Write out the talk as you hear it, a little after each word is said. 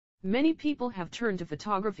Many people have turned to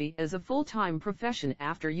photography as a full-time profession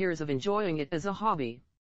after years of enjoying it as a hobby.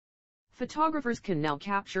 Photographers can now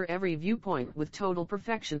capture every viewpoint with total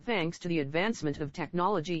perfection thanks to the advancement of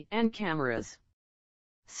technology and cameras.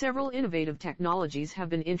 Several innovative technologies have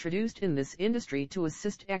been introduced in this industry to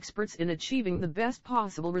assist experts in achieving the best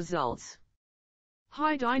possible results.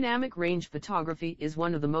 High dynamic range photography is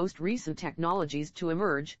one of the most recent technologies to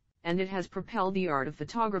emerge, and it has propelled the art of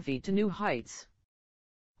photography to new heights.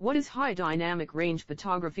 What is high dynamic range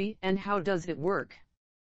photography and how does it work?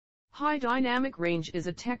 High dynamic range is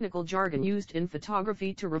a technical jargon used in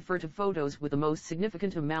photography to refer to photos with the most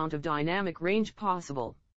significant amount of dynamic range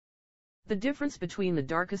possible. The difference between the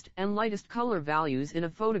darkest and lightest color values in a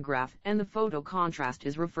photograph and the photo contrast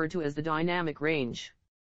is referred to as the dynamic range.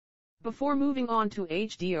 Before moving on to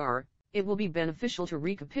HDR, it will be beneficial to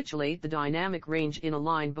recapitulate the dynamic range in a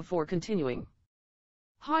line before continuing.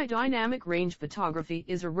 High dynamic range photography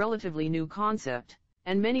is a relatively new concept,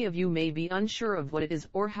 and many of you may be unsure of what it is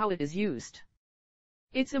or how it is used.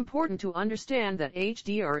 It's important to understand that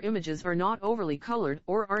HDR images are not overly colored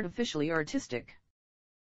or artificially artistic.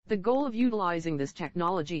 The goal of utilizing this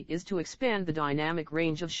technology is to expand the dynamic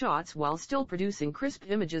range of shots while still producing crisp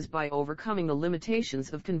images by overcoming the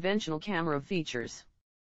limitations of conventional camera features.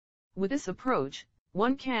 With this approach,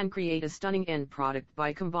 one can create a stunning end product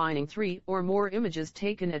by combining 3 or more images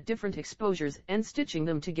taken at different exposures and stitching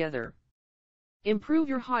them together. Improve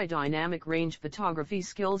your high dynamic range photography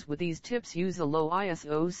skills with these tips. Use a low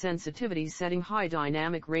ISO sensitivity setting. High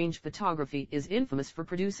dynamic range photography is infamous for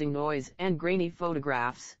producing noise and grainy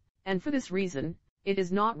photographs, and for this reason, it is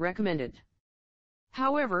not recommended.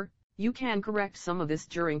 However, you can correct some of this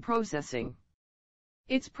during processing.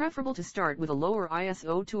 It's preferable to start with a lower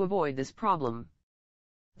ISO to avoid this problem.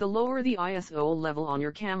 The lower the ISO level on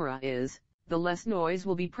your camera is, the less noise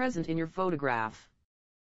will be present in your photograph.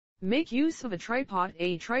 Make use of a tripod.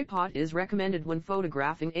 A tripod is recommended when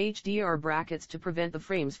photographing HDR brackets to prevent the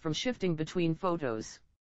frames from shifting between photos.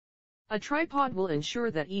 A tripod will ensure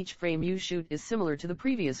that each frame you shoot is similar to the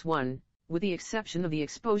previous one, with the exception of the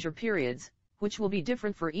exposure periods, which will be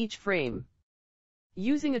different for each frame.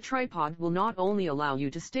 Using a tripod will not only allow you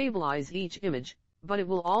to stabilize each image, but it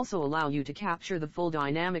will also allow you to capture the full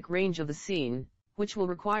dynamic range of the scene, which will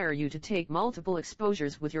require you to take multiple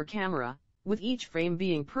exposures with your camera, with each frame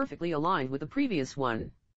being perfectly aligned with the previous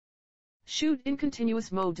one. Shoot in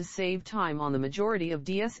continuous mode to save time. On the majority of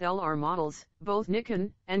DSLR models, both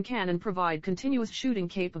Nikon and Canon provide continuous shooting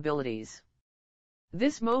capabilities.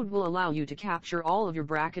 This mode will allow you to capture all of your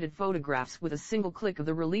bracketed photographs with a single click of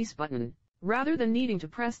the release button, rather than needing to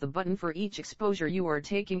press the button for each exposure you are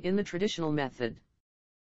taking in the traditional method.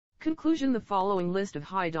 Conclusion: the following list of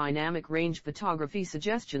high dynamic range photography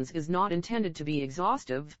suggestions is not intended to be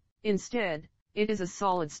exhaustive. Instead, it is a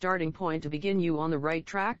solid starting point to begin you on the right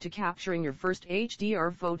track to capturing your first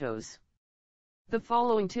HDR photos. The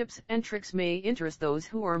following tips and tricks may interest those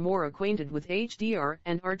who are more acquainted with HDR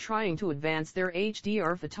and are trying to advance their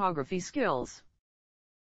HDR photography skills.